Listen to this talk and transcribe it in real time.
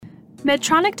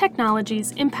Medtronic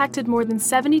technologies impacted more than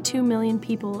 72 million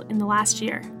people in the last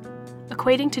year,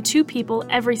 equating to 2 people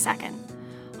every second.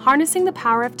 Harnessing the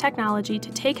power of technology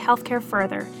to take healthcare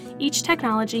further, each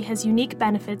technology has unique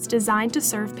benefits designed to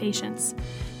serve patients.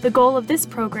 The goal of this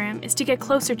program is to get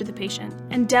closer to the patient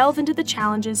and delve into the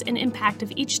challenges and impact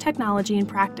of each technology in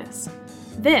practice.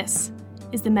 This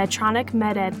is the Medtronic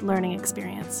MedEd learning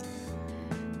experience.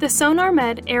 The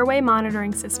SonarMed airway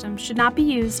monitoring system should not be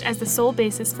used as the sole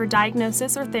basis for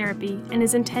diagnosis or therapy and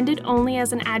is intended only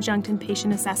as an adjunct in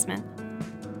patient assessment.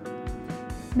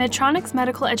 Medtronic's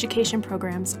medical education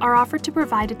programs are offered to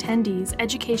provide attendees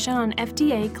education on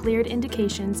FDA-cleared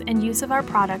indications and use of our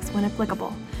products when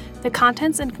applicable. The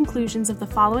contents and conclusions of the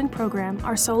following program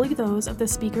are solely those of the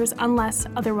speakers unless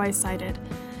otherwise cited.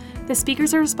 The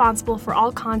speakers are responsible for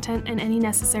all content and any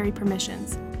necessary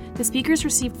permissions. The speakers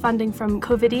received funding from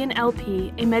Covidian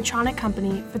LP, a Medtronic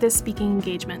company, for this speaking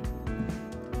engagement.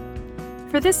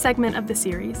 For this segment of the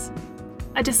series,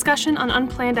 a discussion on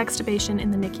unplanned extubation in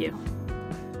the NICU.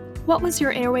 What was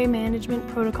your airway management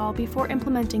protocol before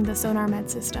implementing the SonarMed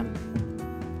system?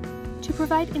 To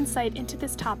provide insight into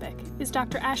this topic is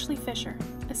Dr. Ashley Fisher,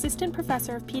 Assistant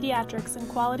Professor of Pediatrics and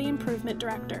Quality Improvement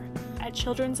Director at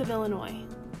Children's of Illinois.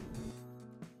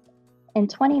 In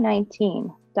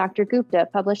 2019, Dr. Gupta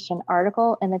published an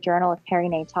article in the Journal of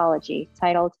Neonatology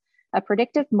titled, "A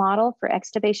Predictive Model for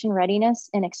Extubation Readiness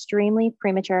in Extremely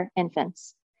Premature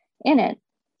Infants." In it,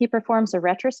 he performs a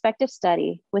retrospective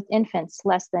study with infants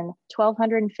less than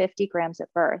 1,250 grams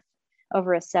at birth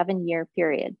over a 7-year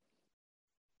period.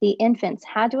 The infants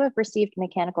had to have received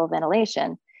mechanical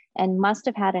ventilation and must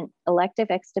have had an elective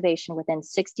extubation within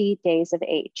 60 days of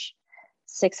age.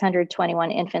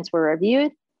 621 infants were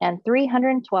reviewed, and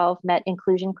 312 met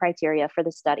inclusion criteria for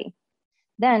the study.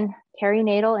 Then,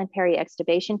 perinatal and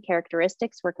peri-extubation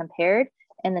characteristics were compared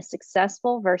in the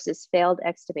successful versus failed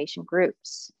extubation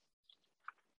groups.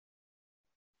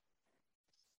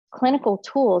 Clinical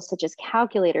tools such as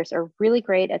calculators are really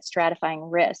great at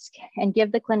stratifying risk and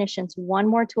give the clinicians one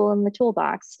more tool in the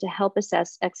toolbox to help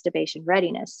assess extubation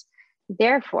readiness.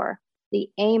 Therefore, the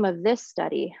aim of this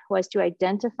study was to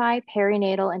identify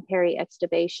perinatal and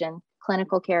peri-extubation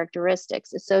clinical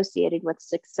characteristics associated with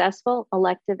successful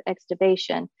elective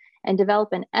extubation and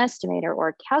develop an estimator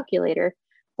or calculator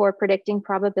for predicting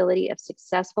probability of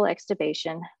successful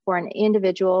extubation for an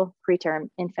individual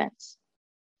preterm infant.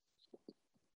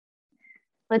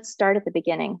 Let's start at the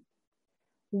beginning.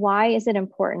 Why is it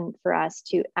important for us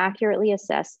to accurately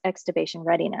assess extubation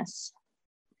readiness?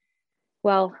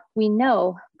 Well, we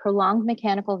know prolonged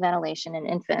mechanical ventilation in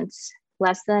infants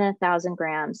less than 1,000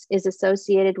 grams is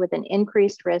associated with an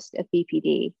increased risk of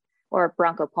BPD, or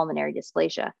bronchopulmonary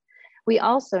dysplasia. We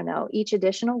also know each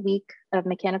additional week of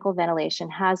mechanical ventilation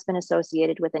has been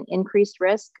associated with an increased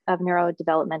risk of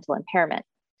neurodevelopmental impairment.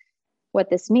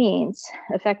 What this means,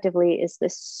 effectively, is the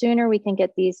sooner we can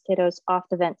get these kiddos off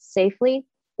the vent safely,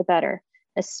 the better,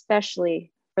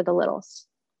 especially for the littles.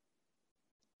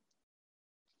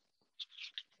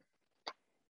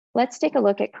 Let's take a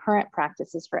look at current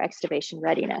practices for extubation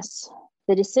readiness.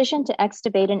 The decision to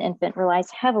extubate an infant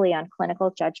relies heavily on clinical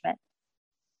judgment.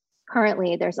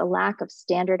 Currently, there's a lack of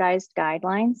standardized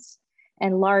guidelines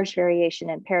and large variation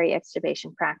in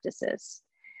peri-extubation practices,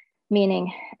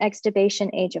 meaning extubation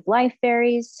age of life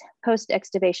varies,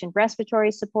 post-extubation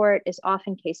respiratory support is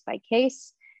often case by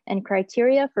case, and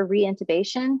criteria for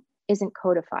reintubation isn't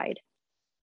codified.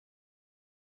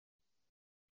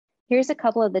 Here's a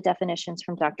couple of the definitions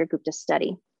from Dr. Gupta's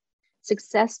study.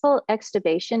 Successful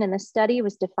extubation in the study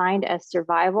was defined as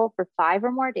survival for 5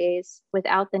 or more days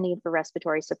without the need for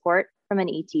respiratory support from an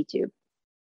ET tube.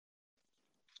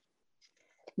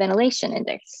 Ventilation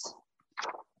index.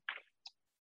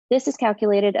 This is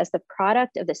calculated as the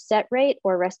product of the set rate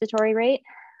or respiratory rate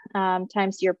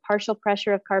times your partial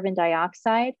pressure of carbon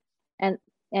dioxide and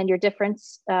your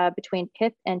difference between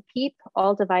PIP and PEEP,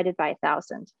 all divided by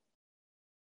 1,000.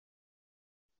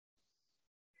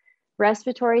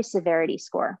 Respiratory severity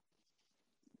score.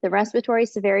 The respiratory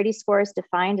severity score is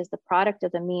defined as the product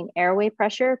of the mean airway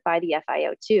pressure by the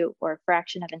FiO2, or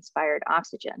fraction of inspired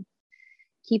oxygen.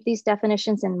 Keep these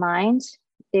definitions in mind.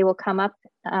 They will come up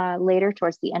later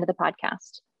towards the end of the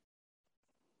podcast.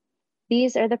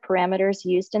 These are the parameters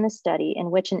used in the study in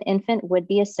which an infant would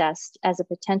be assessed as a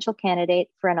potential candidate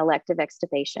for an elective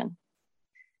extubation.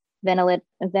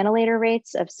 Ventilator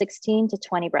rates of 16 to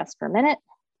 20 breaths per minute,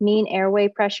 mean airway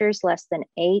pressures less than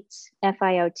 8,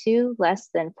 FiO2 less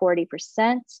than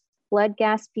 40%, blood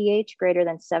gas pH greater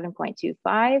than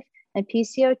 7.25, and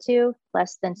PCO2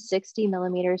 less than 60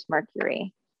 millimeters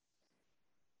mercury.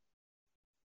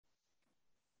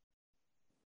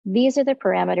 These are the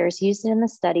parameters used in the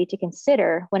study to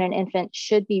consider when an infant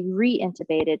should be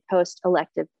re-intubated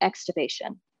post-elective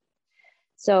extubation.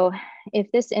 So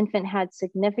if this infant had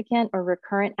significant or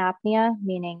recurrent apnea,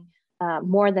 meaning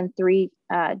more than 3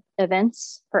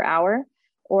 events per hour,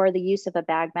 or the use of a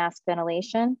bag mask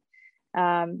ventilation,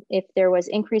 if there was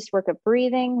increased work of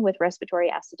breathing with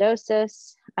respiratory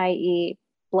acidosis, i.e.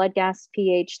 blood gas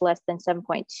pH less than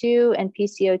 7.2 and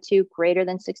PCO2 greater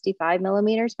than 65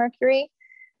 millimeters mercury,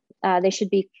 they should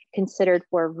be considered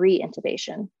for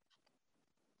re-intubation.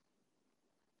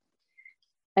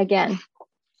 Again,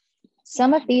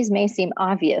 some of these may seem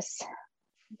obvious.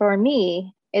 For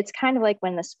me, it's kind of like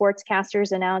when the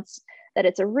sportscasters announce that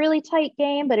it's a really tight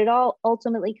game, but it all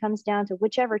ultimately comes down to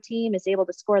whichever team is able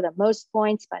to score the most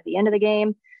points by the end of the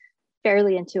game.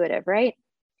 Fairly intuitive, right?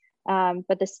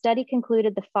 But the study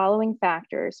concluded the following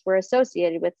factors were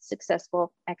associated with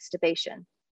successful extubation: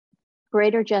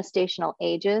 greater gestational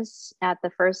ages at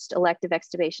the first elective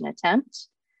extubation attempt,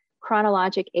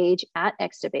 chronologic age at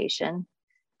extubation,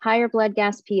 higher blood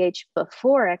gas pH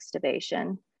before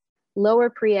extubation, lower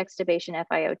pre-extubation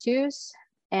FiO2s,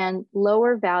 and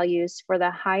lower values for the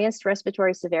highest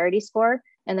respiratory severity score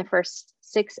in the first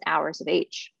 6 hours of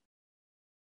age.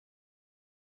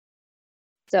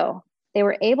 So they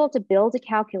were able to build a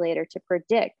calculator to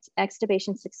predict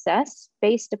extubation success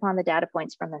based upon the data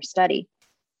points from their study.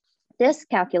 This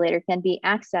calculator can be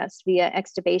accessed via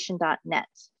extubation.net.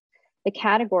 The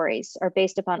categories are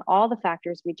based upon all the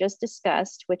factors we just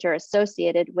discussed, which are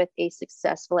associated with a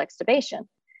successful extubation.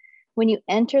 When you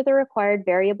enter the required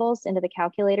variables into the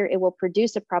calculator, it will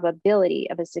produce a probability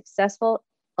of a successful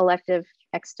elective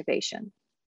extubation.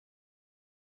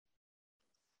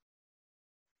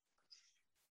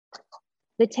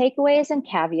 The takeaways and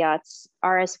caveats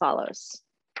are as follows.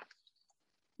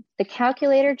 The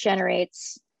calculator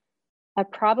generates a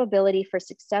probability for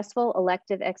successful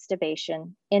elective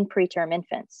extubation in preterm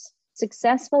infants.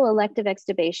 Successful elective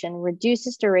extubation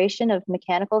reduces duration of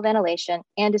mechanical ventilation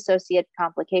and associated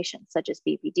complications such as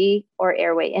BPD or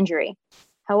airway injury.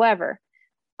 However,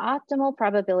 optimal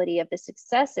probability of the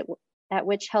success at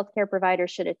which healthcare providers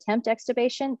should attempt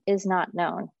extubation is not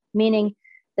known, meaning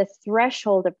the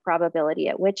threshold of probability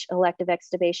at which elective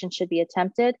extubation should be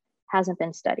attempted hasn't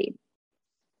been studied.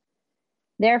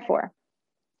 Therefore,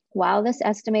 while this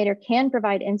estimator can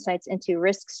provide insights into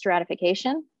risk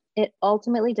stratification, it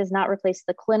ultimately does not replace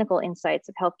the clinical insights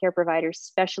of healthcare providers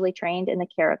specially trained in the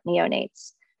care of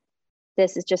neonates.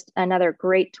 This is just another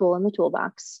great tool in the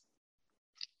toolbox.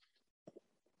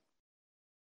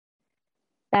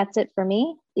 That's it for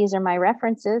me. These are my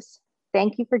references.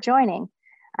 Thank you for joining.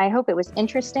 I hope it was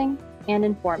interesting and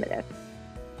informative.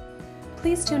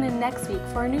 Please tune in next week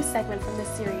for a new segment from this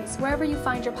series, wherever you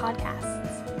find your podcasts.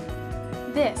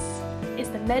 This is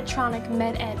the Medtronic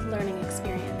MedEd Learning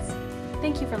Experience.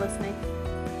 Thank you for listening.